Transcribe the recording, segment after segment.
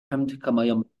حمد كما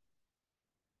ينبغي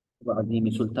وعظيم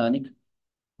سلطانك.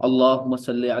 اللهم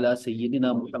صل على سيدنا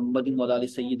محمد وعلى آل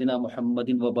سيدنا محمد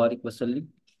وبارك وسلم.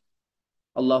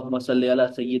 اللهم صل على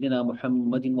سيدنا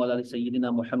محمد وعلى آل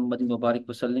سيدنا محمد وبارك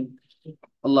وسلم.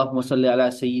 اللهم صل على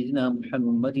سيدنا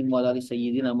محمد وعلى آل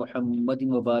سيدنا محمد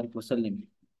وبارك وسلم.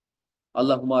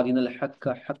 اللهم أرنا الحق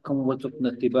حقا وارزقنا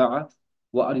اتباعه،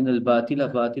 وأرنا الباطل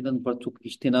باطلا وارزقنا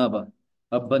اجتنابه.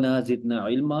 ربنا زدنا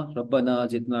علما، ربنا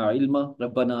زدنا علما،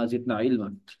 ربنا زدنا علما.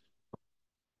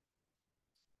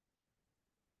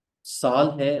 سال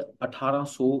ہے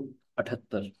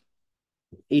 1878،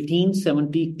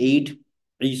 1878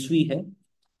 عیسوی ہے.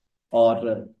 اور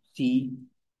سی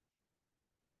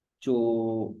جو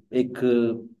ایک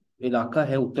علاقہ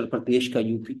ہے اتر پردیش کا،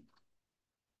 یو پی،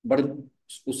 بڑے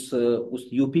اس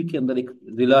یو پی کے اندر ایک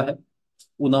ضلع ہے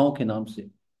اناؤ کے نام سے.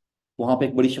 وہاں پہ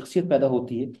ایک بڑی شخصیت پیدا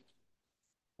ہوتی ہے،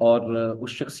 اور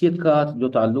اس شخصیت کا جو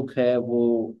تعلق ہے وہ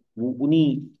انہی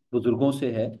بزرگوں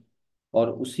سے ہے، اور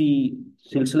اسی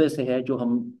سلسلے سے ہے جو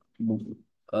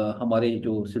ہمارے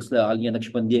جو سلسلہ عالیہ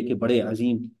نقشبندیہ کے بڑے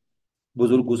عظیم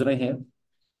بزرگ گزرے ہیں.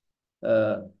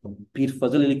 پیر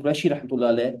فضل علی قریشی رحمۃ اللہ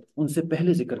علیہ ان سے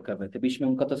پہلے ذکر کر رہے تھے، بیچ میں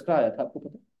ان کا تذکرہ آیا تھا، آپ کو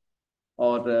پتہ.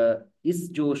 اور اس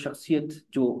جو شخصیت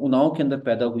جو اناؤ کے اندر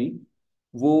پیدا ہوئی،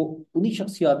 وہ انہی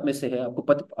شخصیات میں سے ہے.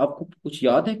 آپ کو کچھ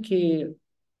یاد ہے کہ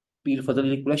پیر فضل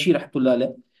علی قریشی رحمۃ اللہ علیہ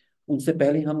ان سے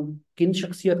پہلے ہم کن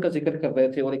شخصیت کا ذکر کر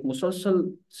رہے تھے؟ اور ایک مسلسل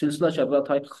سلسلہ چل رہا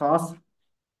تھا، ایک خاص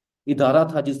ادارہ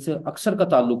تھا جس سے اکثر کا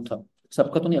تعلق تھا،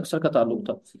 سب کا تو نہیں، اکثر کا تعلق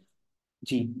تھا.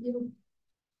 جی،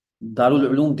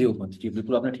 دارالعلوم دیوبند. جی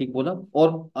بالکل، آپ نے ٹھیک بولا. اور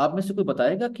آپ میں سے کوئی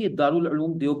بتائے گا کہ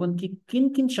دارالعلوم دیوبند کی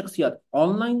کن کن شخصیات،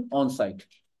 on line on site,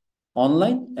 on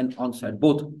line and on site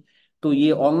both. تو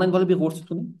یہ آن لائن والے بھی غور سے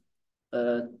سنیں،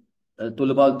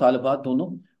 طلباء اور طالبات دونوں.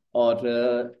 اور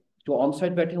جو آن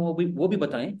سائٹ بیٹھے ہیں وہ بھی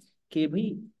بتائیں کہ بھئی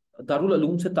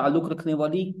دارالعلوم سے تعلق رکھنے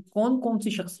والی کون کون سی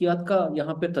شخصیات کا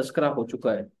یہاں پہ تذکرہ ہو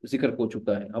چکا ہے، ذکر ہو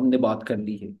چکا ہے، ہم نے بات کر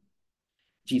لی ہے.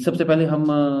 جی، سب سے پہلے ہم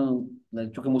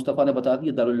چونکہ مصطفیٰ نے بتا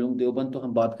دیا دارالعلوم دیوبند، تو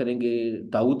ہم بات کریں گے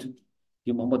داؤد.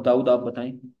 جی محمد داؤد، آپ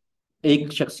بتائیں،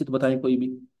 ایک شخصیت بتائیں کوئی بھی.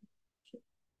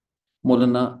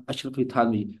 مولانا اشرف علی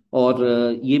تھانوی. اور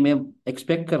یہ میں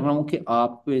ایکسپیکٹ کر رہا ہوں کہ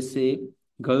آپ سے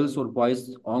گرلز اور بوائز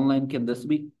آن لائن کے اندر سے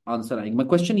بھی آنسر آئیں گے. میں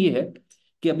کوشچن یہ ہے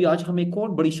کہ ابھی آج ہم ایک اور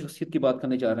بڑی شخصیت کی بات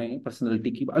کرنے جا رہے ہیں،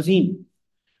 پرسنالٹی کی، عظیم،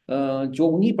 جو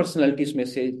انہی پرسنالٹیز میں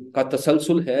سے کا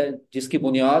تسلسل ہے جس کی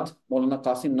بنیاد مولانا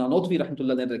قاسم نانوتوی رحمۃ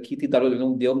اللہ نے رکھی تھی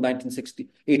دارالعلوم دیوبند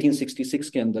 1866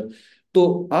 کے اندر.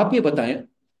 تو آپ یہ بتائیں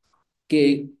کہ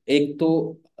ایک تو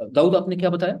داؤد آپ نے کیا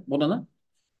بتایا،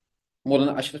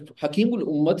 مولانا اشرف حکیم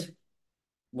الامت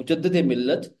مجدد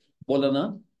ملت مولانا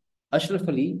اشرف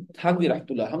علی تھانوی رحمۃ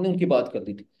اللہ، ہم نے ان کی بات کر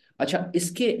دی تھی. اچھا، اس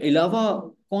کے علاوہ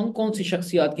کون کون سی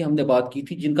شخصیات کی ہم نے بات کی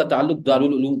تھی جن کا تعلق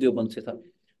دارالعلوم دیوبند سے تھا؟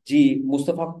 جی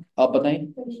مصطفیٰ، آپ بتائیں.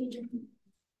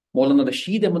 مولانا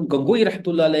رشید احمد گنگوئی رحمۃ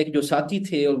اللہ علیہ کے جو ساتھی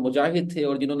تھے اور مجاہد تھے،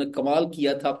 اور جنہوں نے کمال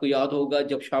کیا تھا، آپ کو یاد ہوگا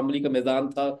جب شاملی کا میدان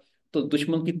تھا تو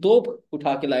دشمن کی توپ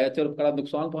اٹھا کے لایا تھے اور بڑا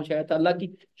نقصان پہنچایا تھا. اللہ کی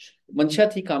منشا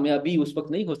تھی، کامیابی اس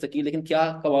وقت نہیں ہو سکی، لیکن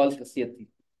کیا کمال شخصیت تھی.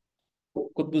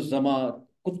 قطب الزمان،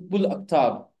 قطب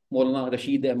الاقطاب، مولانا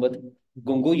رشید احمد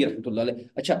گنگوئی رحمۃ اللہ علیہ.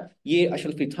 اچھا، یہ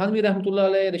اشرف تھانوی رحمۃ اللہ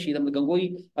علیہ، رشید احمد گنگوئی،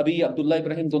 ابھی عبداللہ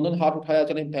ابراہیم دونوں نے ہاتھ اٹھایا،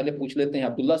 چلیں پہلے پوچھ لیتے ہیں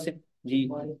عبداللہ سے. جی،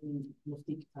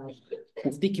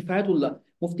 مفتی کفایت اللہ.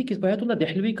 مفتی کفایت اللہ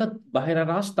دہلوی کا باہر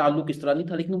راست تعلق اس طرح نہیں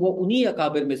تھا، لیکن وہ انہی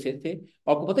اکابر میں سے تھے.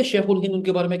 آپ کو پتہ ہے شیخ الہند ان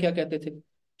کے بارے میں کیا کہتے تھے؟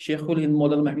 شیخ الہند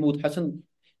مولانا محمود حسن،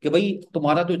 کہ بھائی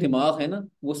تمہارا جو دماغ ہے نا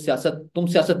وہ تم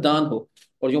سیاست دان ہو،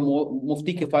 اور جو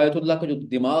مفتی کفایت اللہ کا جو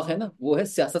دماغ ہے نا وہ ہے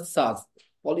سیاست ساز،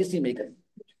 پالیسی میکر،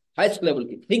 ہائیسٹ لیول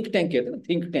کی تھنک ٹینک کہتے ہیں نا،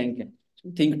 تھنک ٹینک ہے،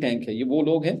 تھنک ٹینک ہے، یہ وہ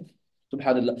لوگ ہیں.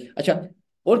 سبحان اللہ. اچھا،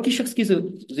 اور کس شخص کی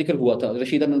ذکر ہوا تھا؟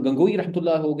 رشید احمد گنگوئی رحمۃ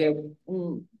اللہ ہو گئے.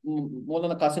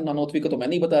 مولانا قاسم نانوتوی کا تو میں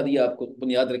نہیں بتا دیا، آپ کو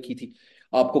بنیاد رکھی تھی.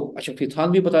 آپ کو اشرف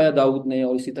تھان بھی بتایا داؤد نے،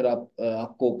 اور اسی طرح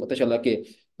آپ کو پتہ چلا کہ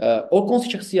اور کون سی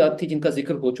شخصیات تھی جن کا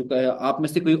ذکر ہو چکا ہے. آپ میں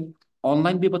سے کوئی آن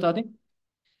لائن بھی بتا دیں.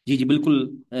 جی جی بالکل،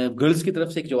 گرلز کی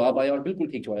طرف سے ایک جواب آیا، اور بالکل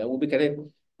ٹھیک جواب آیا. وہ بھی کہہ رہے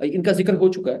ان کا ذکر ہو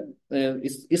چکا ہے،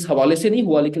 اس حوالے سے نہیں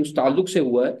ہوا لیکن اس تعلق سے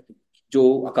ہوا ہے جو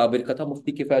اکابر کا تھا،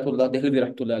 مفتی کفایت اللہ دہلوی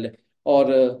رحمۃ اللہ علیہ، اور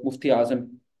مفتی اعظم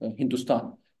ہندوستان.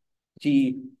 جی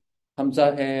حمزہ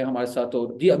ہے ہمارے ساتھ، اور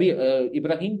جی ابھی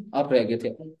ابراہیم آپ رہ گئے تھے.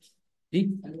 جی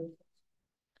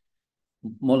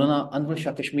مولانا انور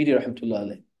شاہ کشمیری رحمۃ اللہ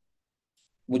علیہ،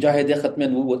 مجاہد ختم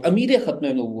نبوت، امیر ختم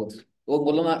نبوت، وہ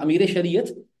مولانا امیر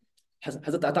شریعت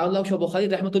حضرت عطا اللہ شاہ بخاری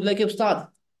رحمۃ اللہ کے استاد.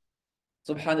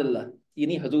 سبحان اللہ.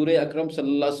 یعنی حضور اکرم صلی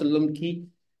اللہ علیہ وسلم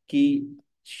کی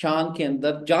شان کے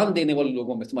اندر جان دینے والے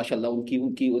لوگوں میں سے، ماشاء اللہ،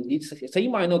 ان کی صحیح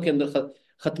معنوں کے اندر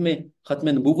ختم ختم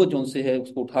نبوت جو ان سے ہے اس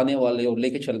کو اٹھانے والے اور لے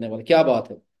کے چلنے والے، کیا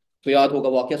بات ہے! تو یاد ہوگا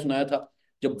واقعہ سنایا تھا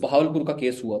جب بہاولپور کا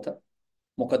کیس ہوا تھا،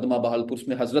 مقدمہ بہاولپور، اس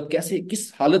میں حضرت کیسے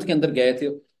کس حالت کے اندر گئے تھے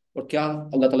اور کیا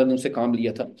اللہ تعالیٰ نے ان سے کام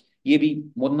لیا تھا. یہ بھی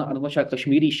مولانا انور شاہ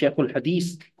کشمیری شیخ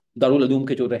الحدیث دارالعلوم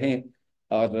کے جو رہے،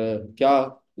 اور کیا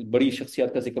بڑی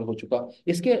شخصیات کا ذکر ہو چکا.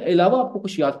 اس کے علاوہ آپ کو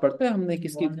کچھ یاد پڑتا ہے ہم نے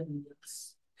کس کی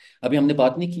ابھی ہم نے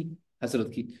بات نہیں کی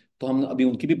حضرت کی؟ تو ہم ابھی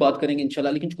ان کی بھی بات کریں گے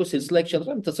انشاءاللہ، لیکن جو سلسلہ ایک چل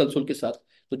رہا ہے تسلسل کے ساتھ،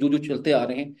 تو جو جو چلتے آ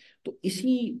رہے ہیں تو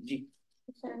اسی. جی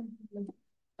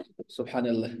سبحان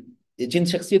اللہ، جن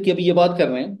شخصیت کی ابھی یہ بات کر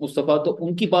رہے ہیں مصطفیٰ، تو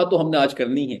ان کی بات تو ہم نے آج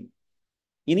کرنی ہے.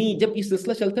 یعنی جب یہ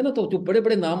سلسلہ چلتا ہے نا تو جو بڑے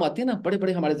بڑے نام آتے ہیں نا، بڑے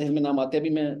بڑے ہمارے ذہن میں نام آتے ہیں. ابھی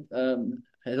میں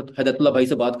حیدت اللہ بھائی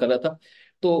سے بات کر رہا تھا،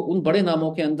 تو ان بڑے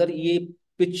ناموں کے اندر یہ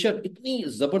پکچر اتنی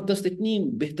زبردست، اتنی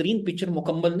بہترین پکچر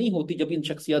مکمل نہیں ہوتی جب ان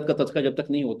شخصیات کا تذکرہ جب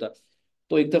تک نہیں ہوتا.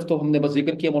 تو ایک طرف تو ہم نے بس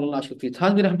ذکر کیا مولانا اشرف علی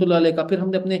تھانوی رحمۃ اللہ علیہ کا، پھر ہم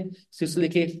نے اپنے سلسلے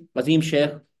کے عظیم شیخ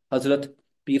حضرت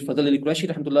پیر فضل علی قریشی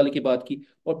رحمۃ اللہ علیہ کی بات کی،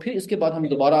 اور پھر اس کے بعد ہم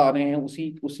دوبارہ آ رہے ہیں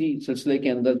اسی سلسلے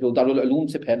کے اندر جو دارالعلوم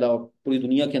سے پھیلا اور پوری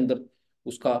دنیا کے اندر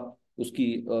اس کا اس کی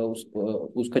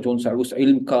اس کا جو اس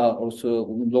علم کا اور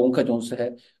ان لوگوں کا جو ہے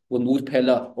وہ نور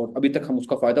پھیلا، اور ابھی تک ہم اس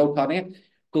کا فائدہ اٹھا رہے ہیں.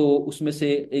 تو اس میں سے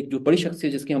ایک جو بڑی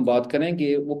شخصیت جس کی ہم بات کریں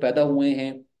گے، وہ پیدا ہوئے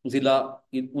ہیں ضلع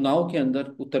اناؤ کے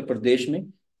اندر اتر پردیش میں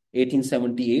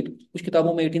 1878. کچھ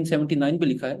کتابوں میں 1879 بھی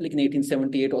لکھا ہے، لیکن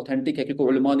 1878 اوتھینٹک ہے کیونکہ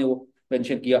علماء نے وہ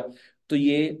مینشن کیا. تو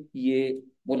یہ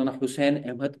مولانا حسین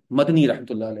احمد مدنی رحمۃ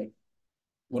اللہ علیہ،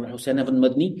 مولانا حسین احمد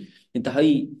مدنی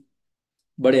انتہائی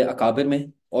بڑے اکابر میں،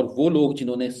 اور وہ لوگ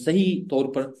جنہوں نے صحیح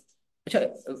طور پر، اچھا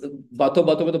باتوں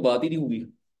باتوں میں تو بات ہی نہیں ہوئی،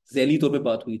 ذیلی طور پہ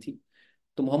بات ہوئی تھی.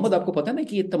 تو محمد آپ کو پتا ہے نا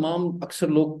کہ یہ تمام اکثر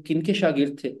لوگ کن کے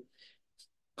شاگرد تھے؟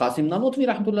 قاسم نانوتوی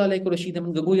رحمۃ اللہ علیہ کو، رشید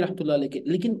احمد گگوئی رحمۃ اللہ علیہ کے.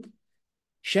 لیکن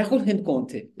شیخ الہند کون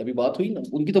تھے؟ ابھی بات ہوئی نا،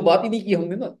 ان کی تو بات ہی نہیں کی ہم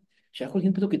نے نا. شیخ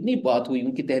الہند پہ تو کتنی بات ہوئی،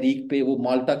 ان کی تحریک پہ وہ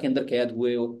مالٹا کے اندر قید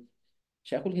ہوئے. اور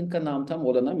شیخ الہند کا نام تھا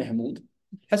مولانا محمود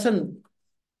حسن.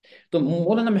 تو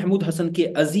مولانا محمود حسن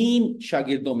کے عظیم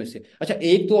شاگردوں میں سے، اچھا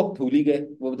ایک تو آپ بھول ہی گئے،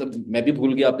 وہ مطلب میں بھی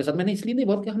بھول گیا آپ کے ساتھ، میں نے اس لیے نہیں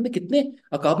بات کیا، ہم نے کتنے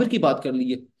اکابر کی بات کر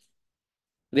لی ہے.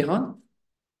 ریحان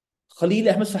خلیل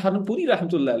احمد سہارنپوری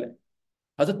رحمۃ اللہ علیہ،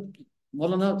 حضرت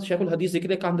مولانا شیخ الحدیث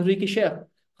ذکر کاندھری کے شیخ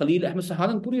خلیل احمد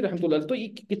سہارنپوری رحمۃ اللہ علیہ. تو یہ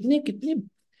کتنے کتنے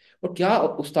اور کیا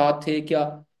استاد تھے، کیا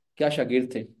کیا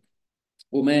شاگرد تھے.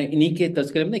 وہ میں انہی کے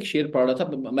تذکرے میں ایک شعر پڑھ رہا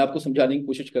تھا، میں آپ کو سمجھانے کی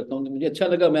کوشش کرتا ہوں، مجھے اچھا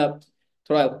لگا. میں آپ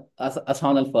تھوڑا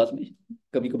آسان الفاظ میں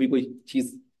کبھی کبھی کوئی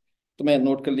چیز تو میں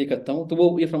نوٹ کر لیا کرتا ہوں. تو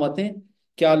وہ یہ فرماتے ہیں،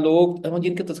 کیا لوگ، ہم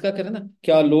جن کا تذکرہ کریں نا،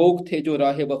 کیا لوگ تھے جو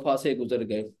راہ وفا سے گزر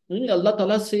گئے. یعنی اللہ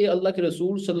تعالیٰ سے، اللہ کے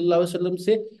رسول صلی اللہ علیہ وسلم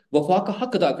سے وفا کا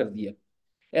حق ادا کر دیا،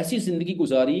 ایسی زندگی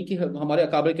گزاری کہ ہمارے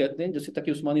اکابر کہتے ہیں، جیسے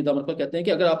تقی عثمانی دامت پر کہتے ہیں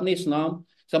کہ اگر آپ نے اسلام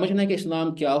سمجھنا ہے کہ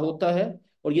اسلام کیا ہوتا ہے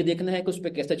اور یہ دیکھنا ہے کہ اس پہ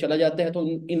کیسے چلا جاتا ہے، تو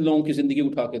ان لوگوں کی زندگی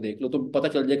اٹھا کے دیکھ لو تو پتہ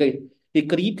چل جائے گا. یہ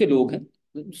قریب کے لوگ ہیں،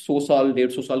 100 سال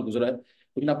 150 سال گزرا ہے،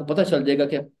 لیکن آپ کو پتہ چل جائے گا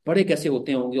کہ بڑے کیسے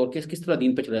ہوتے ہوں گے اور کس کس طرح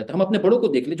دین پہ چلا جاتا ہے. ہم اپنے بڑوں کو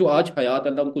دیکھ لیں جو آج حیات،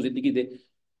 اللہ ان کو زندگی دے،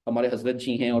 ہمارے حضرت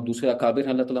جی ہیں اور دوسرے اکابر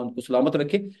ہیں، اللہ تعالیٰ ان کو سلامت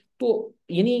رکھے. تو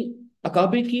یعنی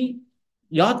اکابر کی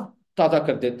یاد تازہ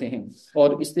کر دیتے ہیں.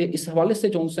 اور اس حوالے سے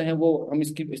جو ان سے ہیں وہ ہم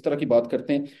اس طرح کی بات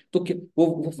کرتے ہیں. تو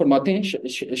وہ فرماتے ہیں،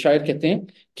 شاعر کہتے ہیں،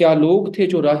 کیا لوگ تھے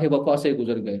جو راہ وفا سے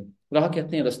گزر گئے. راہ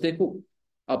کہتے ہیں رستے کو،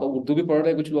 آپ اردو بھی پڑھ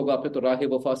رہے ہیں کچھ لوگ آپ نے، تو راہ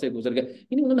وفا سے گزر گئے،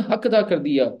 یعنی انہوں نے حق ادا کر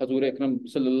دیا حضور اکرم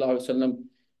صلی اللہ علیہ وسلم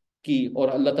کی اور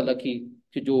اللہ تعالیٰ کی،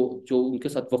 کہ جو جو ان کے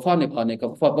ساتھ وفا نبھانے کا،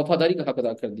 وفاداری کا حق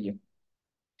ادا کر دیا.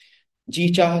 جی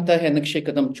چاہتا ہے نقش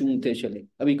قدم چومتے چلے.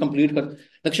 ابھی کمپلیٹ کر،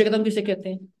 نقش قدم کسے کہتے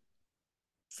ہیں؟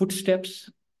 فٹ سٹیپس،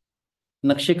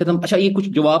 نقش قدم. اچھا یہ کچھ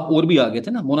جواب اور بھی آ گئے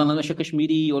تھے نا، مولانا نشا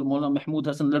کشمیری اور مولانا محمود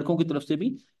حسن لڑکوں کی طرف سے بھی،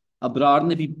 ابرار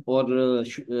نے بھی، اور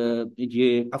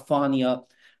یہ عفان یا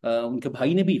ان کے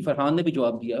بھائی نے بھی، فرحان نے بھی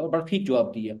جواب دیا ہے اور بڑا ٹھیک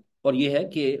جواب دیا. اور یہ ہے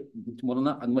کہ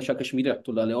مولانا انور شاہ کشمیری رحمۃ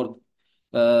اللہ علیہ،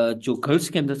 اور جو گرلس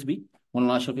کے اندر سے بھی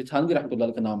مولانا اشرف تھانوی رحمۃ اللہ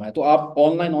علیہ کا نام ہے. تو آپ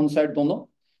آن لائن آن سائٹ دونوں،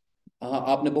 ہاں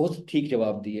آپ نے بہت ٹھیک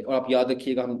جواب دیے. اور آپ یاد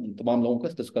رکھیے گا ہم تمام لوگوں کا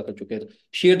تذکرہ کر چکے ہیں.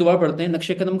 شعر دوبارہ پڑھتے ہیں.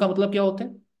 نقش قدم کا مطلب کیا ہوتا ہے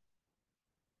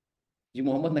جی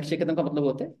محمد؟ نقشے قدم کا مطلب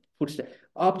ہوتا ہے فٹ اسٹیپ.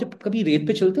 آپ جب کبھی ریت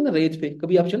پہ چلتے ہیں نا، ریت پہ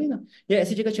کبھی آپ چلیں نا، یا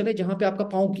ایسی جگہ چلے جہاں پہ آپ کا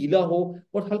پاؤں گیلا ہو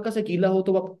اور ہلکا سا گیلا ہو،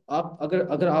 تو آپ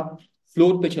اگر آپ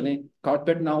فلور پہ چلیں،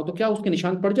 کارپیٹ نہ ہو، تو کیا اس کے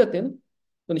نشان پڑ جاتے ہیں نا؟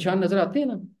 تو نشان نظر آتے ہیں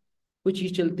نا، کوئی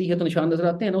چیز چلتی ہے تو نشان نظر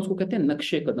آتے ہیں نا، اس کو کہتے ہیں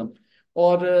نقش قدم.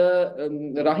 اور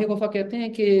راہ وفا کہتے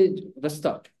ہیں کہ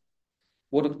رستہ،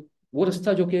 وہ وہ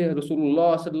رستہ جو کہ رسول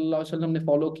اللہ صلی اللہ علیہ وسلم نے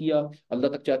فالو کیا، اللہ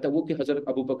تک چاہتا ہے وہ، کہ حضرت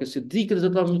ابو بکر صدیق رضی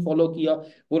اللہ عنہ نے فالو کیا.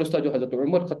 وہ رستہ جو حضرت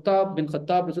عمر خطاب بن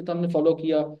خطاب رضی اللہ عنہ نے فالو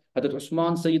کیا، حضرت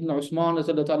عثمان سیدنا عثمان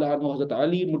رضی اللہ تعالیٰ عنہ، حضرت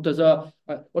علی مرتضی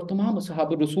اور تمام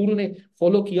صحابہ رسول نے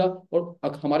فالو کیا، اور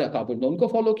ہمارے اکابر نے ان کو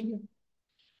فالو کیا.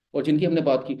 اور جن کی ہم نے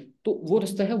بات کی، تو وہ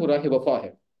رستہ ہے، وہ راہ وفا ہے.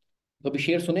 تو ابھی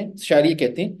شعر سنیں، شاعر یہ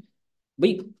کہتے ہیں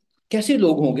بھائی کیسے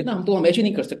لوگ ہوں گے نا، ہم تو امیجن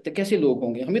نہیں کر سکتے کیسے لوگ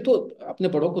ہوں گے. ہمیں تو اپنے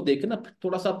بڑوں کو دیکھ کے نا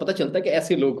تھوڑا سا پتہ چلتا ہے کہ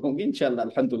ایسے لوگ ہوں گے انشاءاللہ.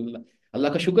 الحمدللہ، اللہ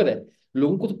کا شکر ہے.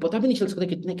 لوگوں کو تو پتہ بھی نہیں چل سکتا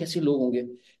کتنے کیسے لوگ ہوں گے.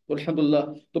 تو الحمدللہ.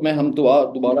 تو ہم دعا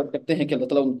دوبارہ کرتے ہیں کہ اللہ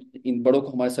تعالیٰ ان بڑوں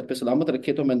کو ہمارے سر پہ سلامت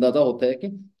رکھے. تو ہمیں اندازہ ہوتا ہے کہ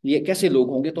یہ کیسے لوگ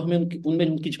ہوں گے، تو ہمیں ان میں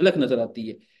ان کی جھلک نظر آتی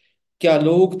ہے. کیا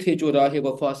لوگ تھے جو راہ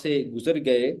وفا سے گزر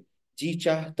گئے، جی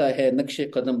چاہتا ہے نقش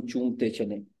قدم چومتے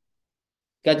چلیں.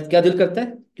 کیا کیا دل کرتا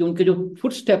ہے کہ ان کے جو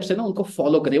فٹ سٹیپس ہیں نا ان کو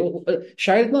فالو کرے.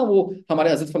 شاید نا وہ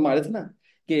ہمارے حضرت فرما رہے تھے نا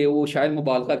کہ وہ شاید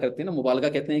مبالغہ کرتے ہیں نا، مبالغہ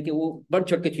کہتے ہیں کہ وہ بڑھ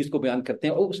چڑھ کے چیز کو بیان کرتے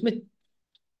ہیں، اور اس میں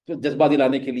جذبہ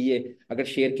دلانے کے لیے اگر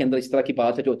شعر کے اندر اس طرح کی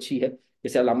بات ہے جو اچھی ہے،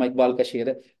 جیسے علامہ اقبال کا شعر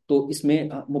ہے، تو اس میں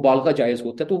مبالغہ جائز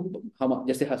ہوتا ہے. تو ہم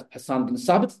جیسے حسان بن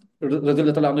ثابت رضی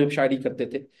اللہ تعالیٰ عنہ جب شاعری کرتے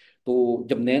تھے، تو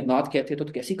جب نعت کہتے تھے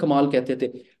تو کیسی کمال کہتے تھے.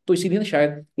 تو اسی لیے نا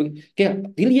شاید کہ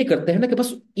دل یہ کرتے ہیں نا کہ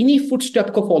بس انہی فٹ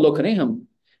سٹیپ کو فالو کریں ہم،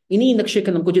 انہی نقشے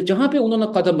قدم کو، جہاں پہ انہوں نے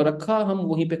قدم رکھا ہم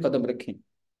وہیں پہ قدم رکھیں.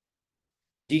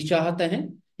 جی چاہتے ہیں،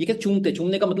 یہ کہ چومتے،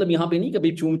 چومنے کا مطلب یہاں پہ نہیں کہ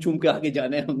بھائی چوم چوم کے آگے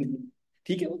جانا ہے ہم نے،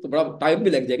 ٹھیک ہے، وہ تو بڑا ٹائم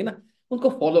بھی لگ جائے گا نا. ان کو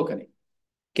فالو کریں.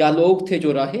 کیا لوگ تھے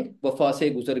جو راہ وفا سے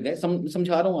گزر گئے،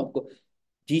 سمجھا رہا ہوں آپ کو.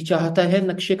 جی چاہتا ہے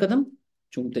نقش قدم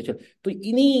چومتے چل. تو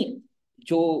انہی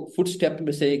جو فٹ سٹیپ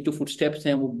میں سے ایک جو فٹ سٹیپس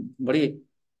ہیں، وہ بڑے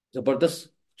زبردست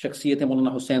شخصیت ہے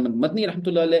مولانا حسین مدنی رحمۃ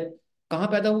اللہ علیہ. کہاں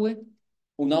پیدا ہوئے؟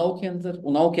 اناؤ کے اندر.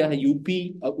 اناؤ کیا ہے؟ یو پی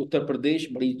اور اتر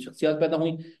پردیش. بڑی شخصیات پیدا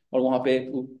ہوئیں اور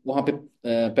وہاں پہ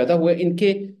پیدا ہوئے.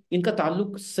 ان کا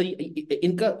تعلق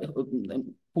ان کا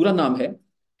پورا نام ہے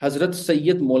حضرت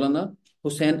سید مولانا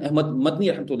حسین احمد مدنی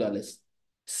رحمۃ اللہ علیہ.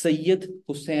 سید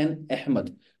حسین احمد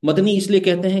مدنی اس لیے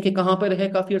کہتے ہیں کہ کہاں پر رہے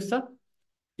کافی عرصہ.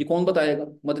 یہ کون بتائے گا؟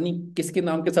 مدنی کس کے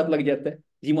نام کے ساتھ لگ جاتا ہے؟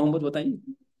 جی محمد بتائیں.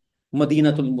 مدینہ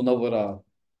المنورہ،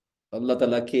 اللہ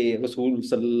تعالیٰ کے رسول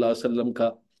صلی اللہ علیہ وسلم کا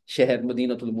شہر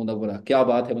مدینہ المنورہ. کیا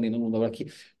بات ہے مدینہ المنورہ کی.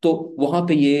 تو وہاں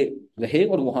پہ یہ رہے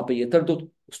اور وہاں پہ یہ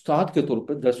استاد کے طور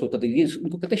پر درس و تدریس. ان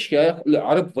کو کہتے ہیں شیخ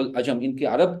العرب والعجم. ان کے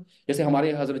عرب، جیسے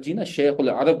ہمارے حضرت جی نا شیخ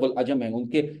العرب والعجم ہیں، ان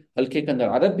کے حلقے کے اندر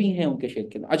عرب بھی ہیں، ان کے شیخ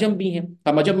کے اندر عجم بھی ہیں.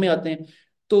 ہم عجم میں آتے ہیں.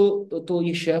 تو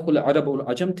یہ شیخ العرب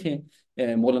والعجم تھے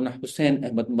مولانا حسین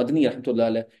احمد مدنی رحمۃ اللہ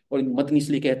علیہ. اور مدنی اس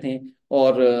لیے کہتے ہیں.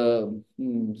 اور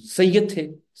سید تھے،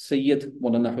 سید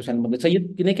مولانا حسین مدنی.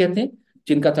 سید کنہیں کہتے ہیں؟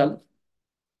 جن کا تعلق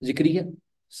ذکری ہے.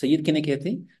 سید کنہیں کہتے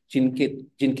ہیں؟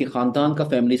 جن کے خاندان کا،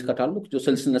 فیملیز کا تعلق، جو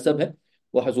سلسلہ نسب ہے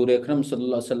وہ حضور اکرم صلی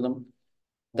اللہ علیہ وسلم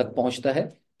تک پہنچتا ہے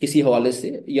کسی حوالے سے.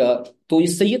 یا تو یہ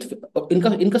سید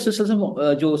ان کا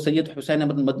سلسلہ جو سید حسین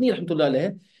احمد مدنی رحمۃ اللہ علیہ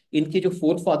ہے، ان کے جو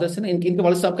فورتھ فادرس ہیں نا، ان کے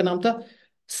والد صاحب کا نام تھا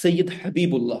سید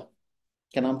حبیب اللہ.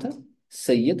 کیا نام تھا؟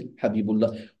 سید حبیب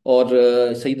اللہ. اور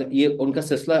سید یہ ان کا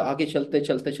سلسلہ آگے چلتے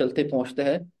چلتے چلتے پہنچتا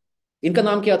ہے. ان کا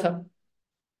نام کیا تھا؟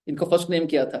 ان کا فرسٹ نیم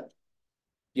کیا تھا؟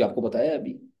 یہ آپ کو بتایا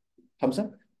ابھی حمزہ.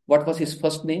 What was his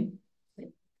first name?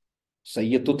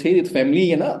 سید تو تھے، فیملی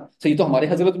ہے نا. سید تو ہمارے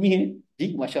حضرت بھی ہیں.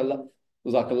 جی ماشاء اللہ،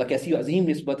 جزاک اللہ. کیسی عظیم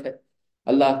نسبت ہے.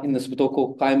 اللہ ان نسبتوں کو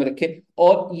قائم رکھے.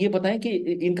 اور یہ بتائیں کہ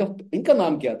ان کا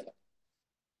نام کیا تھا؟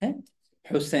 ہیں؟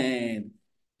 حسین.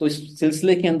 تو اس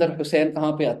سلسلے کے اندر حسین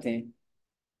کہاں پہ آتے ہیں؟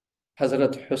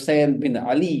 حضرت حسین بن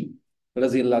علی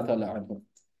رضی اللہ تعالی عنہ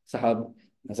صاحب.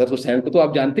 حضرت حسین کو تو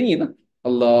آپ جانتے ہی ہیں نا.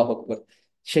 اللہ اکبر.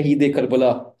 شہید کربلا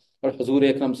اور حضور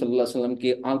اکرم صلی اللہ علیہ وسلم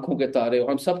کے آنکھوں کے تارے اور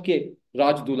ہم سب کے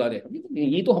راج دولارے.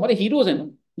 یہ تو ہمارے ہیروز ہیں نا.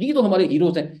 یہ تو ہمارے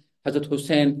ہیروز ہیں. حضرت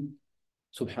حسین.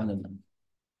 سبحان اللہ.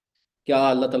 کیا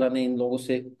اللہ تعالیٰ نے ان لوگوں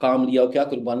سے کام لیا اور کیا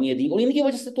قربانیاں دی، اور ان کی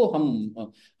وجہ سے تو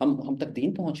ہم تک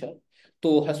دین پہنچا. تو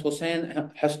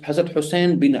حضرت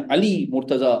حسین بن علی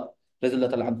مرتضی رضی اللہ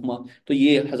تعالیٰ عنہما. تو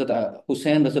یہ حضرت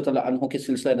حسین رضی اللہ عنہ کے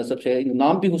سلسلہ نسب سے ہے.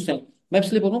 نام بھی حسین. میں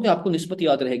اس لیے بول رہا ہوں کہ آپ کو نسبت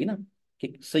یاد رہے گی نا کہ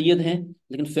سید ہیں،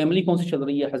 لیکن فیملی کون سی چل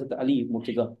رہی ہے؟ حضرت علی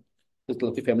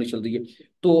مرتضی کی فیملی چل رہی ہے.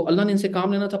 تو اللہ نے ان سے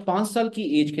کام لینا تھا. 5 سال کی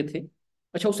ایج کے تھے.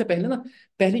 اچھا اس سے پہلے نا،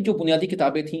 پہلی جو بنیادی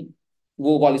کتابیں تھیں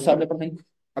وہ والد صاحب نے پڑھائی.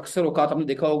 اکثر اوقات ہم نے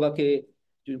دیکھا ہوگا کہ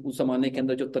جو اس زمانے کے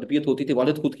اندر جو تربیت ہوتی تھی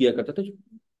والد خود کیا کرتے تھے.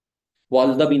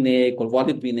 والدہ بھی نیک اور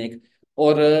والد بھی نیک.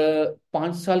 اور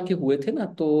 5 سال کے ہوئے تھے نا،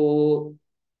 تو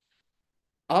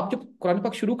آپ جب قرآن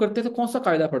پاک شروع کرتے تھے کون سا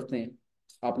قاعدہ پڑھتے ہیں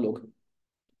آپ لوگ؟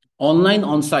 Online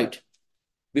onsite.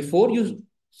 Before you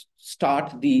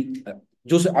start the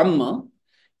جز عامہ.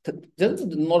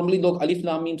 نارملی لوگ الف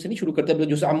لام میم سے نہیں شروع کرتے،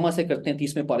 جز عامہ سے کرتے ہیں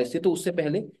 30ویں پارے سے. تو اس سے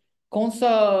پہلے کون سا،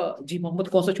 جی محمد،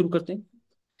 کون سا شروع کرتے ہیں؟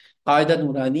 قاعدہ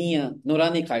نورانیہ.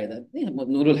 نورانی قاعدہ نہیں،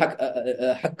 نور الحق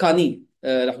حقانی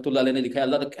رحمۃ اللہ علیہ نے لکھا ہے.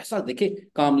 اللہ نے کیسا دیکھے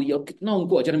کام لیا اور کتنا ان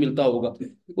کو اجر ملتا ہوگا.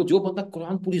 وہ جو بندہ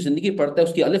قرآن پوری زندگی پڑھتا ہے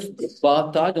اس کی الف با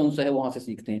تا جو ان سے ہے وہاں سے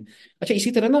سیکھتے ہیں. اچھا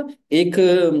اسی طرح نا ایک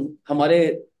ہمارے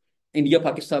انڈیا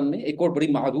پاکستان میں ایک اور بڑی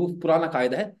معروف پرانا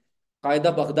قاعدہ ہے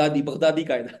قاعدہ بغدادی، بغدادی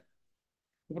قاعدہ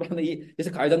پرانا، یہ جیسے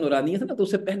قاعدہ نورانیہ تھا نا، تو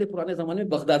اس سے پہلے پرانے زمانے میں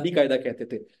بغداددی قاعدہ کہتے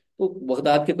تھے. تو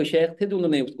بغداد کے کوئی شیخ تھے جو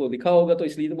انہوں نے اس کو لکھا ہوگا، تو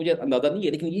اس لیے مجھے اندازہ نہیں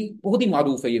ہے، لیکن یہ بہت ہی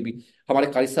معروف ہے. یہ بھی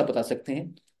ہمارے قاری صاحب بتا سکتے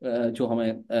ہیں جو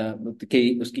ہمیں کہ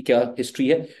اس کی کیا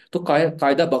ہسٹری ہے. تو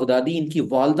قاعدہ بغدادی ان کی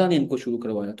والدہ نے ان کو شروع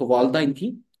کروایا. تو والدہ ان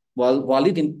کی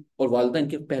والد اور والدہ ان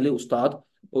کے پہلے استاد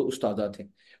اور استادہ تھے.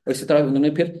 اور اسی طرح انہوں نے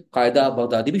پھر قاعدہ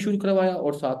بغدادی بھی شروع کروایا،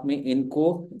 اور ساتھ میں ان کو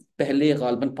پہلے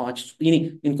غالباً 5، یعنی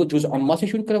ان کو جز عامہ سے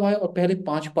شروع کروایا، اور پہلے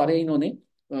 5 پارے انہوں نے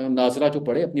ناظرہ جو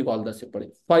پڑھے اپنی والدہ سے پڑھے.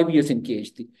 5 ایئرس ان کی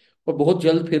ایج تھی. اور بہت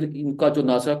جلد پھر ان کا جو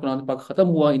ناظرہ قرآن پاک ختم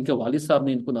ہوا، ان کے والد صاحب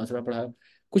نے ان کو ناظرہ پڑھایا،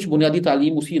 کچھ بنیادی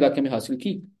تعلیم اسی علاقے میں حاصل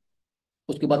کی.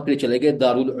 اس کے بعد پھر یہ چلے گئے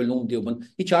دارالعلوم دیوبند.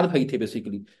 یہ 4 بھائی تھے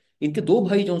بیسیکلی. ان کے 2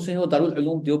 بھائی جو سے ہیں وہ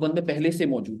دارالعلوم دیوبند میں پہلے سے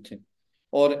موجود تھے.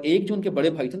 اور ایک جو ان کے بڑے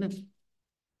بھائی تھے نا،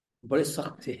 بڑے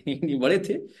سخت تھے یعنی بڑے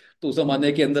تھے. تو اس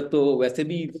زمانے کے اندر تو ویسے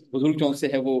بھی بزرگ جو سے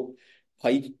ہے وہ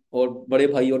بھائی، اور بڑے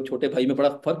بھائی اور چھوٹے بھائی میں بڑا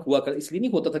فرق ہوا کر، اس لیے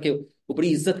نہیں ہوتا تھا کہ وہ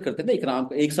بڑی عزت کرتے تھے اکرام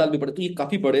کا. 1 سال بھی بڑے، تو یہ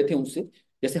کافی بڑے تھے ان سے.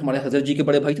 جیسے ہمارے حضرت جی کے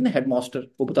بڑے بھائی تھے نا ہیڈ ماسٹر،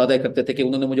 وہ بتا دیا کرتے تھے کہ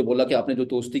انہوں نے مجھے بولا کہ آپ نے جو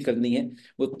دوستی کرنی ہے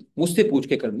وہ مجھ سے پوچھ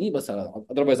کے کرنی ہے بس،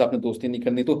 ادروائز آپ نے دوستی نہیں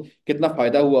کرنی. تو کتنا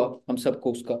فائدہ ہوا ہم سب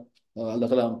کو اس کا. اللہ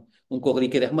تعالیٰ ان کو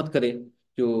غریق رحمت کرے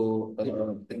جو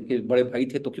ان کے بڑے بھائی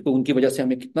تھے. تو کیونکہ ان کی وجہ سے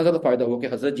ہمیں کتنا زیادہ فائدہ ہوا کہ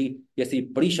حضرت جی جیسی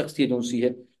بڑی شخصیت جو سی ہے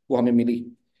وہ ہمیں ملی.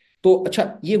 تو اچھا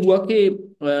یہ ہوا کہ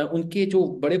ان کے جو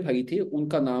بڑے بھائی تھے ان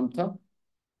کا نام تھا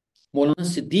مولانا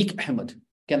صدیق احمد.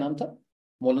 کیا نام تھا؟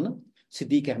 مولانا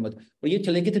صدیق احمد. اور یہ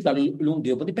چلے گئے تھے دارالعلوم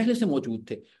دیوبند، پہلے سے موجود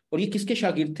تھے. اور یہ کس کے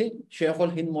شاگرد تھے؟ شیخ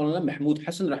الہند مولانا محمود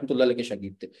حسن رحمۃ اللہ علیہ کے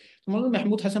شاگرد تھے. تو مولانا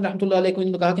محمود حسن رحمۃ اللہ علیہ کو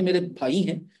انہوں نے کہا کہ میرے بھائی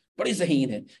ہیں، بڑے ذہین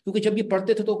ہیں، کیونکہ جب یہ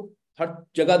پڑھتے تھے تو ہر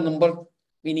جگہ نمبر،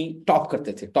 یعنی ٹاپ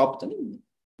کرتے تھے. ٹاپ تو نہیں،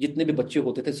 جتنے بھی بچے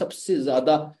ہوتے تھے سب سے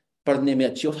زیادہ پڑھنے میں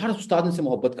اچھے، اور ہر استاد ان سے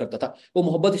محبت کرتا تھا. وہ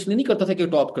محبت اس لیے نہیں کرتا تھا کہ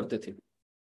ٹاپ کرتے تھے.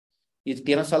 یہ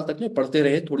 13 سال تک میں پڑھتے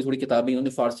رہے، تھوڑی تھوڑی کتابیں انہوں نے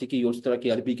فارسی کی اور اس طرح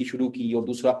کی عربی کی شروع کی، اور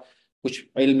دوسرا کچھ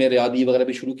علم ریاضی وغیرہ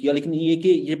بھی شروع کیا. لیکن یہ کہ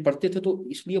یہ پڑھتے تھے تو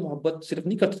اس لیے محبت صرف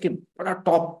نہیں کرتے کہ بڑا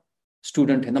ٹاپ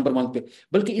اسٹوڈنٹ ہے نمبر 1 پہ،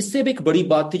 بلکہ اس سے بھی ایک بڑی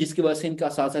بات تھی جس کی وجہ سے ان کا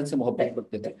اساتذہ ان سے محبت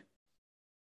کرتے تھے.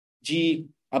 جی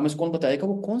آپ میں کون بتائے گا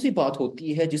وہ کون سی بات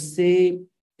ہوتی ہے جس سے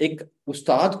ایک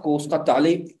استاد کو اس کا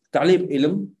طالب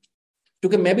علم،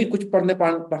 کیونکہ میں بھی کچھ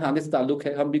پڑھانے سے تعلق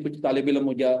ہے، ہم بھی کچھ طالب علم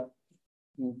ہو یا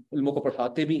علموں کو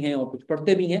پڑھاتے بھی ہیں اور کچھ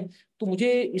پڑھتے بھی ہیں. تو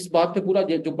مجھے اس بات پہ پورا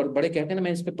جو بڑے کہتے ہیں نا،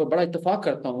 میں اس پہ بڑا اتفاق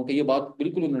کرتا ہوں کہ یہ بات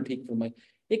بالکل انہوں نے ٹھیک فرمائی.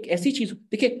 ایک ایسی چیز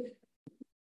دیکھیں،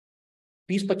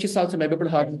 20-25 سال سے میں بھی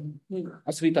پڑھا رہا ہوں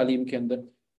عصری تعلیم کے اندر.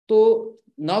 تو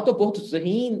نہ تو بہت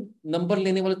ذہین نمبر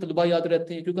لینے والے طلباء یاد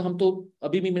رہتے ہیں، کیونکہ ہم تو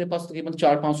ابھی بھی میرے پاس تقریباً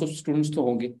 400-500 اسٹوڈنٹس تو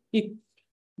ہوں گے، یہ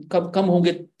کم ہوں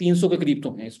گے، 300 کے قریب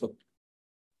تو ہیں اس وقت.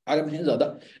 عرب ہیں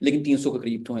زیادہ لیکن 300 کے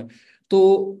قریب تو ہیں. تو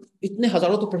اتنے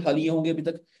ہزاروں تو پڑھا لیے ہوں گے ابھی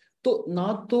تک. تو نہ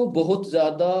تو بہت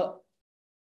زیادہ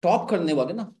ٹاپ کرنے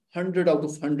والے نا، 100 آؤٹ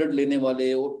آف 100 لینے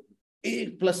والے، اور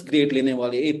A+ گریڈ لینے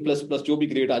والے، A++ جو بھی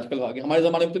گریڈ آج کل آ گئے. ہمارے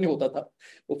زمانے میں تو نہیں ہوتا تھا.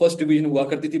 وہ فرسٹ ڈویژن ہوا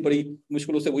کرتی تھی، بڑی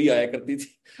مشکلوں سے وہی آیا کرتی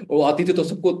تھی. وہ آتی تھی تو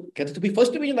سب کو کہتے تھے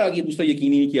فرسٹ ڈویژن آ گئی، دوسرا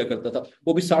یقین ہی نہیں کیا کرتا تھا.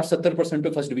 وہ بھی 60-70%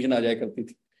 پہ فرسٹ ڈویژن آ جایا کرتی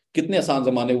تھی. کتنے آسان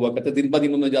زمانے ہوا کرتے. دن بعد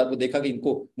انہوں نے دیکھا کہ ان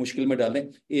کو مشکل میں ڈالیں.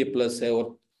 A+ ہے، اور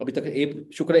ابھی تک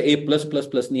شکر ہے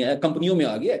A+++ نہیں آیا، کمپنیوں میں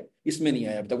آ گیا ہے، اس میں نہیں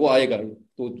آیا ابھی تک. وہ آئے گا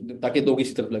تو تاکہ لوگ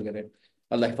اسی طرف لگے رہے.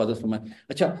 اللہ حفاظت فرمائے.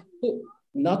 اچھا تو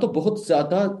نہ تو بہت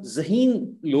زیادہ ذہین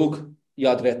لوگ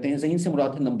یاد رہتے ہیں، ذہین سے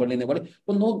مراد ہے نمبر لینے والے،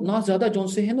 اور نہ زیادہ جو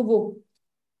سے ہیں نا وہ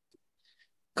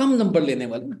کم نمبر لینے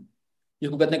والے نا، جس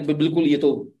کو کہتے ہیں کہ بالکل یہ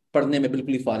تو پڑھنے میں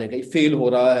بالکل ہی فارغ ہے، یہ فیل ہو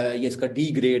رہا ہے، یہ اس کا D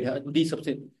گریڈ ہے. D سب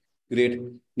سے گریڈ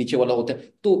نیچے والا ہوتا ہے.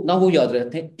 تو نہ وہ یاد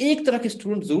رہتے ہیں. ایک طرح کے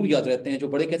اسٹوڈنٹ ضرور یاد رہتے ہیں جو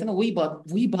بڑے کہتے ہیں نا،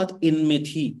 وہی بات ان میں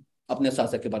تھی اپنے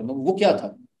اساتذہ کے بارے میں. وہ کیا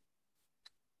تھا؟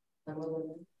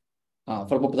 ہاں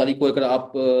فرما پتاری کو اگر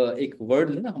آپ ایک ورڈ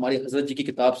لیں نا ہماری حضرت جی کی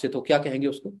کتاب سے، تو کیا کہیں گے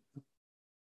اس کو؟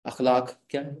 اخلاق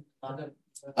کیا ہے؟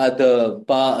 ادب.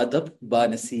 با ادب با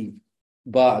نصیب.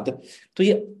 با ادب. تو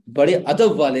یہ بڑے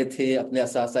ادب والے تھے اپنے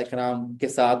اساتذہ کرام کے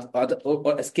ساتھ،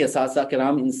 اور اس کے اساتذہ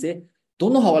کرام ان سے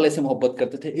دونوں حوالے سے محبت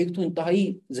کرتے تھے. ایک تو انتہائی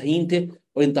ذہین تھے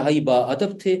اور انتہائی با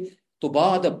ادب تھے. تو با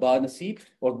ادب با نصیب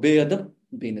اور بے ادب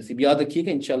بے نصیب. یاد رکھیے کہ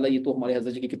انشاءاللہ یہ تو ہمارے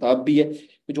حضرت جی کی کتاب بھی ہے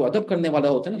کہ جو ادب کرنے والا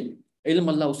ہوتا ہے نا، علم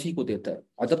اللہ اسی کو دیتا ہے.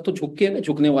 ادب تو جھک کے نا،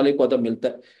 جھکنے والے کو ادب ملتا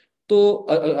ہے. تو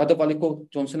ادب والے کو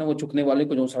جون سے نا، وہ جھکنے والے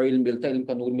کو جون سا علم ملتا ہے، علم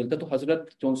کا نور ملتا ہے. تو حضرت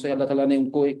جون سے اللہ تعالیٰ نے ان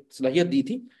کو ایک صلاحیت دی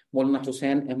تھی. مولانا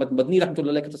حسین احمد مدنی رحمۃ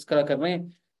اللہ علیہ کا تذکرہ کر رہے ہیں.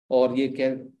 اور یہ کہ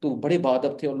تو بڑے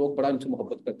بادب تھے اور لوگ بڑا ان سے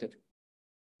محبت کرتے تھے.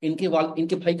 ان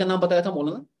کے بھائی کا نام بتایا تھا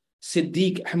مولانا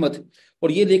صدیق احمد. اور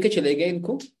یہ لے کے چلے گئے ان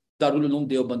کو دارالعلوم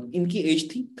دیوبند. ان کی ایج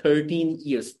تھی 13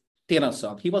 ایئرس، 13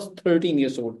 سال. He was 13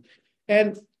 years old.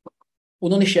 And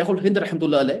انہوں نے شیخ الہند رحمۃ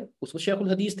اللہ علیہ، اس وقت شیخ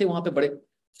الحدیث تھے وہاں پہ بڑے،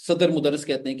 صدر مدرس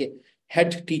کہتے ہیں کہ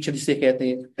ہیڈ ٹیچر جسے کہتے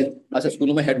ہیں، ایسے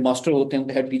اسکولوں میں ہیڈ ماسٹر ہوتے ہیں،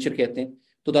 ہیڈ ٹیچر کہتے ہیں.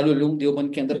 تو دارالعلوم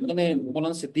دیوبند کے اندر انہوں نے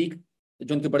مولانا صدیق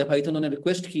جو ان کے بڑے بھائی تھے، انہوں نے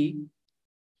ریکویسٹ کی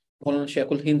مولانا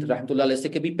شیخ الہند رحمۃ اللہ علیہ سے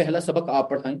کہ بھی پہلا سبق آپ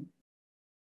پڑھائیں.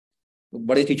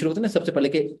 بڑے ٹیچر ہوتے ہیں نا، سب سے پہلے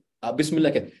کہ آپ بسم اللہ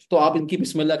کہتے، تو آپ ان کی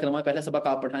بسم اللہ کروائیں، پہلا سبق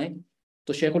آپ پڑھائیں.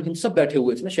 تو شیخ الہند سب بیٹھے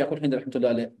ہوئے تھے نا، شیخ الہند رحمۃ اللہ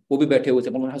علیہ وہ بھی بیٹھے ہوئے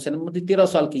تھے. مولانا حسین احمد 13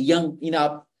 سال کی ینگ ان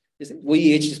آپ وہی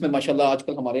ایج جس میں ماشاء اللہ آج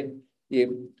کل ہمارے یہ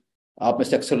آپ میں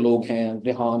سے اکثر لوگ ہیں،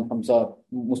 ریحان، حمزہ،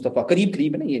 مصطفیٰ، قریب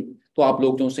قریب ہے نا یہ. تو آپ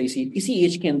لوگ جو سے اسی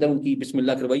ایج کے اندر ان کی بسم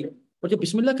اللہ کروائی. اور جب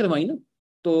بسم اللہ کروائی نا،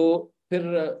 تو پھر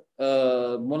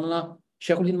مولانا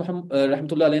شیخ الہند محمد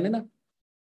رحمۃ اللہ علیہ نے نا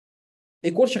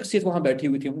ایک اور شخصیت وہاں بیٹھی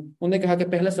ہوئی تھی، انہوں نے کہا کہ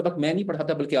پہلا سبق میں نہیں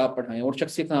پڑھاتا بلکہ آپ پڑھائیں. اور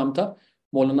شخصیت کا نام تھا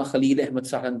مولانا خلیل احمد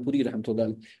سہارنپوری رحمۃ اللہ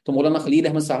علیہ. تو مولانا خلیل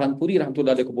احمد سہارنپوری رحمۃ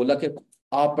اللہ علیہ کو بولا کہ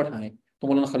آپ پڑھائیں. تو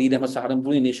مولانا خلیل احمد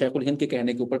سہارنپوری نے شیخ الہند کے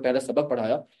کہنے کے اوپر پہلا سبق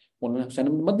پڑھایا مولانا حسین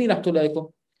احمد مدنی رحمۃ اللہ علیہ کو.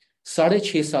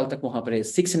 6.5 سال تک وہاں پر ہے.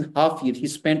 6.5 years he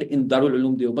spent in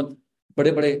Darul Uloom Deoband.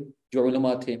 بڑے بڑے جو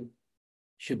علماء تھے،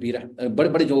 شبیر بڑے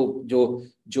بڑے جو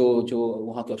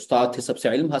وہاں کے استاد تھے، سب سے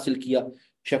علم حاصل کیا.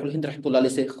 شیخ الہند رحمۃ اللہ علیہ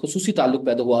سے خصوصی تعلق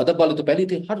پیدا ہوا. ادب والے تو پہلے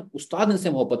تھے، ہر استاد ان سے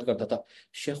محبت کرتا تھا.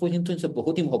 شیخ الہند تو ان سے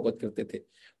بہت ہی محبت کرتے تھے،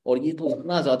 اور یہ تو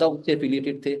اتنا زیادہ ان سے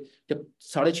افیلیٹڈ تھے. جب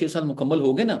 6.5 سال مکمل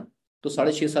ہو گئے نا، تو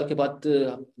 6.5 سال کے بعد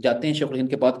جاتے ہیں شیخ الہند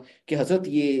کے بعد کہ حضرت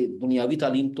یہ دنیاوی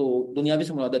تعلیم تو، دنیاوی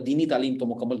سے مراد دینی تعلیم تو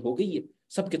مکمل ہو گئی ہے،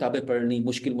 سب کتابیں پڑھ لی،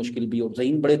 مشکل مشکل بھی، اور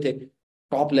ذہین بڑے تھے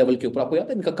ٹاپ لیول کے اوپر. آپ کو یاد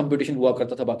ہے ان کا کمپٹیشن ہوا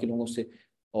کرتا تھا باقی لوگوں سے،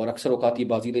 اور اکثر اوقات یہ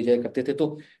بازی لے جایا کرتے تھے.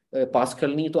 تو پاس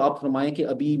کرنی تو آپ فرمائیں کہ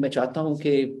ابھی میں چاہتا ہوں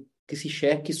کہ کسی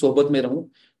شیخ کی صحبت میں رہوں،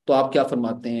 تو آپ کیا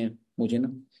فرماتے ہیں مجھے نا؟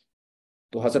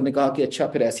 تو حضرت نے کہا کہ اچھا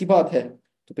پھر ایسی بات ہے،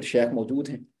 تو پھر شیخ موجود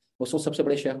ہیں. اس وقت سب سے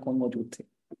بڑے شیخ کون موجود تھے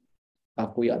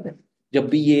آپ کو یاد ہے؟ جب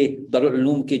بھی یہ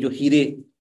دارالعلوم کے جو ہیرے،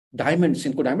 ڈائمنڈس،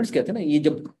 ان کو ڈائمنڈس کہتے ہیں نا، یہ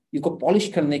جب ان کو پالش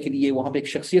کرنے کے لیے وہاں پہ ایک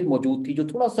شخصیت موجود تھی جو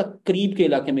تھوڑا سا قریب کے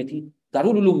علاقے میں تھی،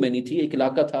 دارالعلوم میں نہیں تھی. ایک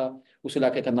علاقہ تھا، اس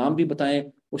علاقے کا نام بھی بتائیں،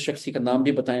 اس شخصی کا نام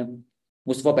بھی بتائیں.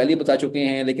 مصطفیٰ پہلے ہی بتا چکے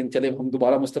ہیں، لیکن چلے ہم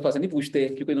دوبارہ مصطفیٰ سے نہیں پوچھتے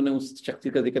کیونکہ انہوں نے اس شخصی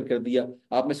کا ذکر کر دیا.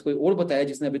 آپ میں سے کوئی اور بتایا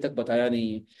جس نے ابھی تک بتایا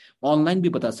نہیں ہے؟ آن لائن بھی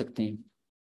بتا سکتے ہیں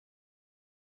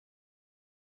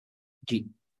جی،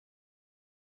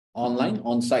 آن لائن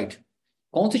آن سائٹ.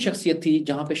 کون سی شخصیت تھی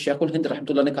جہاں پہ شیخ الہند رحمۃ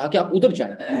اللہ نے کہا کہ آپ ادھر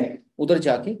جائیں، ادھر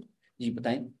جا کے جی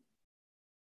بتائیں؟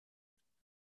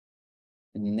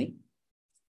 نہیں،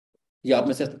 یہ آپ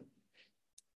میں سے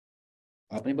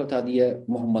آپ نے بتا دیا،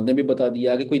 محمد نے بھی بتا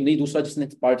دیا. کہ کوئی نہیں دوسرا جس نے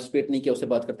پارٹیسپیٹ نہیں کیا، اسے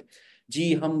بات کرتے.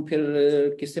 جی ہم پھر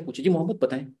کس سے پوچھیں؟ جی محمد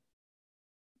بتائیں.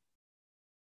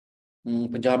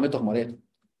 پنجاب میں تو ہمارے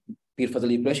پیر فضل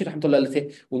علی قریشی رحمۃ اللہ علیہ تھے،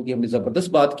 ان کی ہم نے زبردست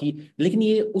بات کی. لیکن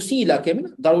یہ اسی علاقے میں نا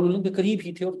دارالعلوم کے قریب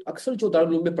ہی تھے، اور اکثر جو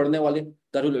دارالعلوم میں پڑھنے والے،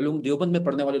 دارالعلوم دیوبند میں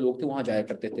پڑھنے والے لوگ تھے وہاں جایا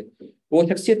کرتے تھے. وہ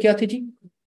شخصیت کیا تھی جی؟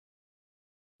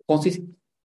 کون سی؟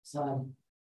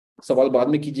 سوال بعد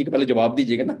میں کیجیے گا، پہلے جواب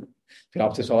دیجیے گا نا، پھر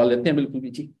آپ سے سوال لیتے ہیں. بالکل بھی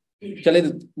جی. چلے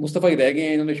مصطفیٰ ہی رہ گئے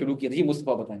ہیں، انہوں نے شروع کیا. جی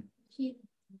مصطفیٰ بتائیں.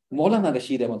 مولانا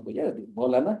رشید احمد کو یاد ہے؟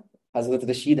 مولانا حضرت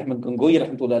رشید احمد گنگوئی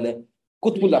رحمۃ اللہ علیہ،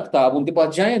 قطب الاقطاب. ان کے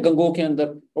پاس جائیں گنگو کے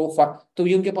اندر، تو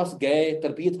یہ ان کے پاس گئے،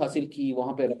 تربیت حاصل کی،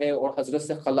 وہاں پہ رہے، اور حضرت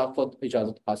سے خلافت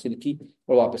اجازت حاصل کی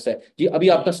اور واپس آئے. جی ابھی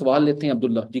آپ کا سوال لیتے ہیں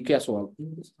عبداللہ جی. کیا سوال؟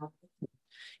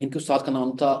 ان کے استاد کا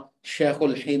نام تھا شیخ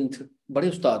الہند. بڑے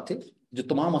استاد تھے، جو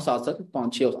تمام اساتذہ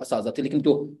 5-6 اساتذہ تھے، لیکن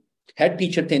جو ہیڈ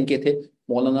ٹیچر تھے ان کے تھے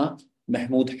مولانا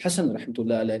محمود حسن رحمۃ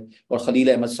اللہ علیہ اور خلیل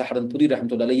احمد سہارنپوری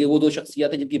رحمۃ اللہ علیہ. یہ وہ دو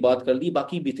شخصیات ہیں جن کی بات کر لی،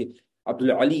 باقی بھی تھے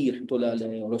عبدالعلی رحمۃ اللہ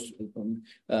علیہ، اور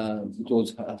جو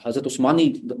حضرت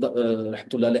عثمانی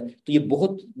رحمۃ اللہ علیہ. تو یہ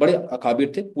بہت بڑے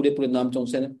اکابر تھے، پورے پورے نام تو ان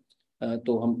سے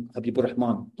تو ہم حبیب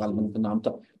الرحمان غالباً کا نام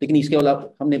تھا. لیکن اس کے علاوہ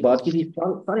ہم نے بات کی تھی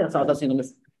سارے اساتذہ سے انہوں نے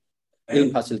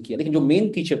علم حاصل کیا، لیکن جو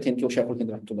مین ٹیچر تھے ان کے وہ شیخ الہند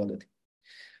رحمۃ اللہ علیہ تھے.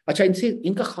 اچھا ان سے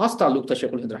ان کا خاص تعلق تھا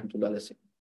شیخ الہند رحمۃ اللہ علیہ سے،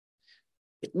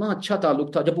 اتنا اچھا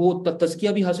تعلق تھا. جب وہ تزکیہ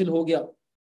بھی حاصل ہو گیا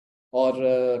اور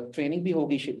ٹریننگ بھی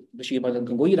ہوگی رشید احمد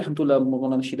گنگوئی رحمۃ اللہ،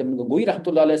 مولانا رشید احمد گنگوئی رحمۃ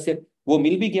اللہ علیہ سے، وہ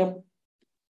مل بھی گیا،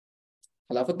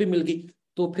 خلافت بھی مل گئی.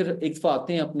 تو پھر ایک دفعہ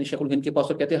آتے ہیں اپنے شیخ الہند کے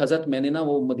پاس اور کہتے ہیں حضرت میں نے نا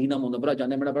وہ مدینہ منورہ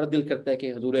جانا ہے، میرا بڑا دل کرتا ہے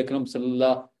کہ حضور اکرم صلی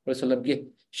اللہ علیہ وسلم کے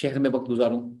شہر میں وقت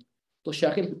گزاروں. تو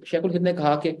شیخ الہند نے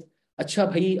کہا کہ اچھا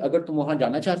بھائی اگر تم وہاں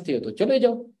جانا چاہتے ہو تو چلے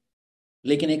جاؤ،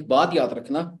 لیکن ایک بات یاد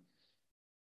رکھنا،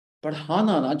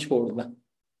 پڑھانا نہ چھوڑنا.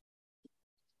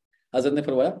 حضرت نے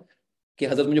فرمایا کہ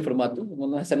حضرت مجھے فرماتے ہیں،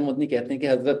 مولانا حسن مدنی کہتے ہیں کہ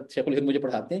حضرت شیخ الہند مجھے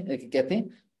پڑھاتے ہیں، کہتے ہیں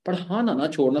پڑھانا نہ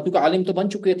چھوڑنا، کیونکہ عالم تو بن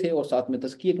چکے تھے اور ساتھ میں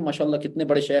تزکیہ کہ ماشاء اللہ کتنے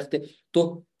بڑے شیخ تھے. تو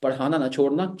پڑھانا نہ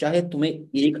چھوڑنا، چاہے تمہیں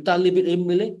ایک طالب علم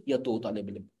ملے یا 2 طالب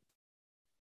علم،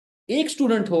 ایک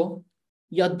اسٹوڈنٹ ہو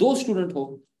یا 2 اسٹوڈنٹ ہو،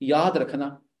 یاد رکھنا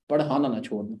پڑھانا نہ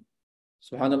چھوڑنا.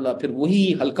 سبحان اللہ. پھر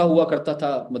وہی حلقہ ہوا کرتا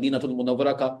تھا مدینہ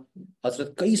المنورہ کا.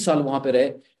 حضرت کئی سال وہاں پہ رہے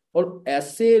اور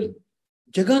ایسے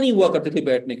جگہ نہیں ہوا کرتے تھے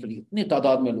بیٹھنے کے لیے، اتنے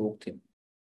تعداد میں لوگ تھے.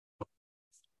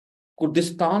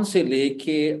 کردستان سے لے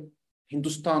کے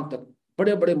ہندوستان تک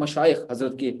بڑے بڑے مشائخ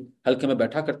حضرت کے حلقے میں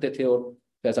بیٹھا کرتے تھے. اور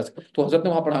ایسا تو حضرت نے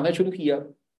وہاں پڑھانا شروع کیا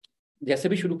جیسے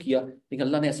بھی شروع کیا، لیکن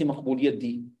اللہ نے ایسی مقبولیت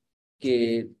دی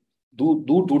کہ دور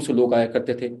دور دور سے لوگ آیا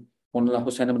کرتے تھے. مولانا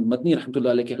حسین احمد مدنی رحمۃ اللہ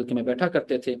علیہ کے حلقے میں بیٹھا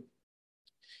کرتے تھے.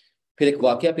 پھر ایک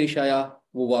واقعہ پیش آیا،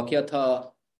 وہ واقعہ تھا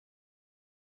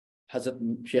حضرت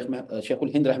شیخ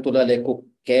الہند رحمۃ اللہ علیہ کو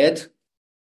قید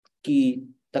کی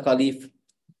تکالیف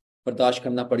برداشت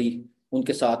کرنا پڑی. ان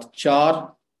کے ساتھ 4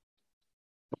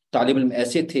 طالب علم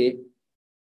ایسے تھے.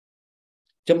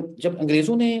 جب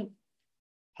انگریزوں نے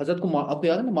حضرت کو آپ کو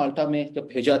یاد ہے نا مالٹا میں جب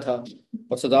بھیجا تھا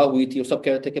اور سزا ہوئی تھی اور سب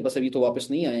کہہ رہے تھے کہ بس ابھی تو واپس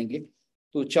نہیں آئیں گے،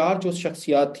 تو 4 جو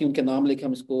شخصیات تھیں ان کے نام لے کے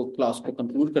ہم اس کو کلاس کو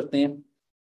کنکلوڈ کرتے ہیں.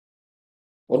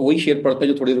 اور وہی شعر پڑھتے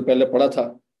ہیں جو تھوڑی دیر پہلے پڑھا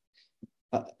تھا.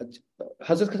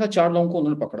 حضرت کے ساتھ 4 لوگوں کو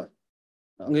انہوں نے پکڑا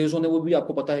انگریزوں نے. وہ بھی آپ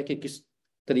کو پتا ہے کہ کس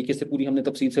طریقے سے پوری ہم نے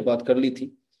تفصیل سے بات کر لی تھی.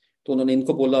 تو انہوں نے ان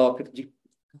کو بولا پھر جی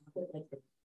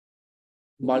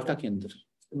مالٹا کے اندر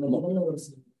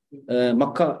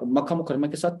مکہ مکرمہ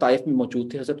کے ساتھ طائف میں موجود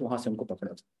تھے حضرت، وہاں سے ان کو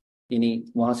پکڑا تھا. یعنی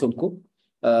وہاں سے ان کو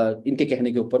ان کے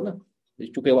کہنے کے اوپر نا،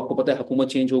 چونکہ آپ کو پتا ہے حکومت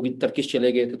چینج ہوگی، ترکش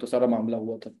چلے گئے تھے تو سارا معاملہ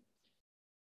ہوا تھا.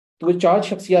 تو وہ 4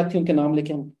 شخصیات تھیں، ان کے نام لے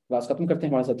کے ہم کلاس ختم کرتے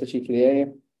ہیں. ہمارے ساتھ تشریف لے آئے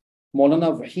مولانا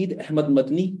وحید احمد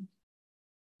مدنی،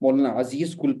 مولانا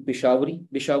عزیز گل پشاوری،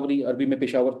 پشاوری عربی میں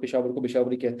پشاور کو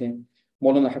پشاوری کہتے ہیں،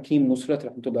 مولانا حکیم نصرت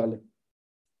رحمۃ اللہ علیہ،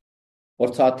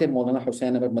 اور ساتھ ہے مولانا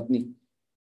حسین احمد مدنی.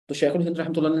 تو شیخ الہند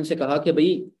رحمۃ اللہ نے سے کہا کہ بھائی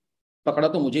پکڑا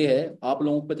تو مجھے ہے، آپ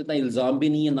لوگوں پہ اتنا الزام بھی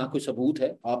نہیں ہے، نہ کوئی ثبوت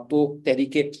ہے، آپ تو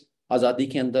تحریک آزادی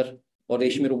کے اندر اور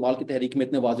ریشمی رومال کی تحریک میں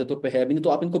اتنے واضح طور پہ ہے بھی نہیں، تو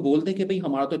آپ ان کو بول دیں کہ بھائی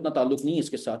ہمارا تو اتنا تعلق نہیں ہے اس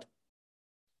کے ساتھ.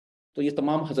 تو یہ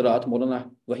تمام حضرات مولانا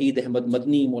وحید احمد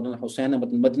مدنی، مولانا حسین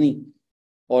احمد مدنی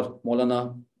اور مولانا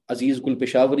عزیز گل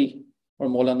پشاوری اور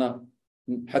مولانا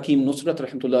حکیم نصرت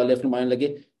رحمۃ اللہ علیہ فرمانے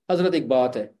لگے حضرت ایک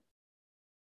بات ہے،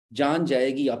 جان جائے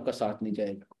گی آپ کا ساتھ نہیں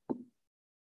جائے گا.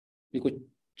 یہ کوئی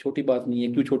چھوٹی بات نہیں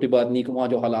ہے. کیوں چھوٹی بات نہیں؟ کہ وہاں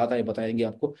جو حالات آئے بتائیں گے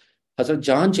آپ کو. حضرت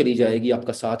جان چلی جائے گی آپ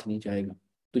کا ساتھ نہیں جائے گا.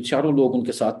 تو 4 لوگ ان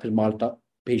کے ساتھ پھر مالٹا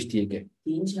بھیج دیے گئے.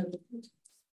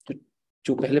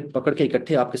 جو پہلے پکڑ کے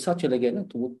اکٹھے آپ کے ساتھ چلے گئے نا،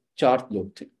 تو وہ 4 لوگ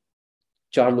تھے،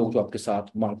 4 لوگ جو آپ کے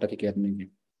ساتھ مالٹا کے قید میں گئے.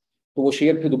 تو وہ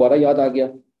شعر پھر دوبارہ یاد آ گیا،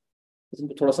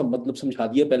 تھوڑا سا مطلب سمجھا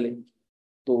دیا پہلے،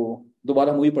 تو دوبارہ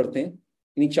ہم وہی پڑھتے ہیں.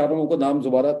 انہیں 4 لوگوں کا نام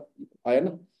دوبارہ آیا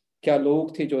نا. کیا لوگ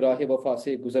تھے جو راہ وفا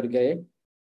سے گزر گئے،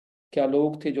 کیا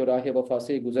لوگ تھے جو راہ وفا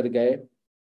سے گزر گئے،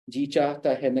 جی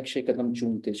چاہتا ہے نقش قدم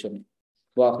چومتے چلیں.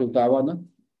 وآخر دعوانا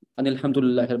ان الحمد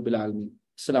للہ رب العالمین.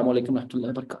 السلام علیکم و رحمۃ اللہ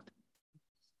وبرکاتہ.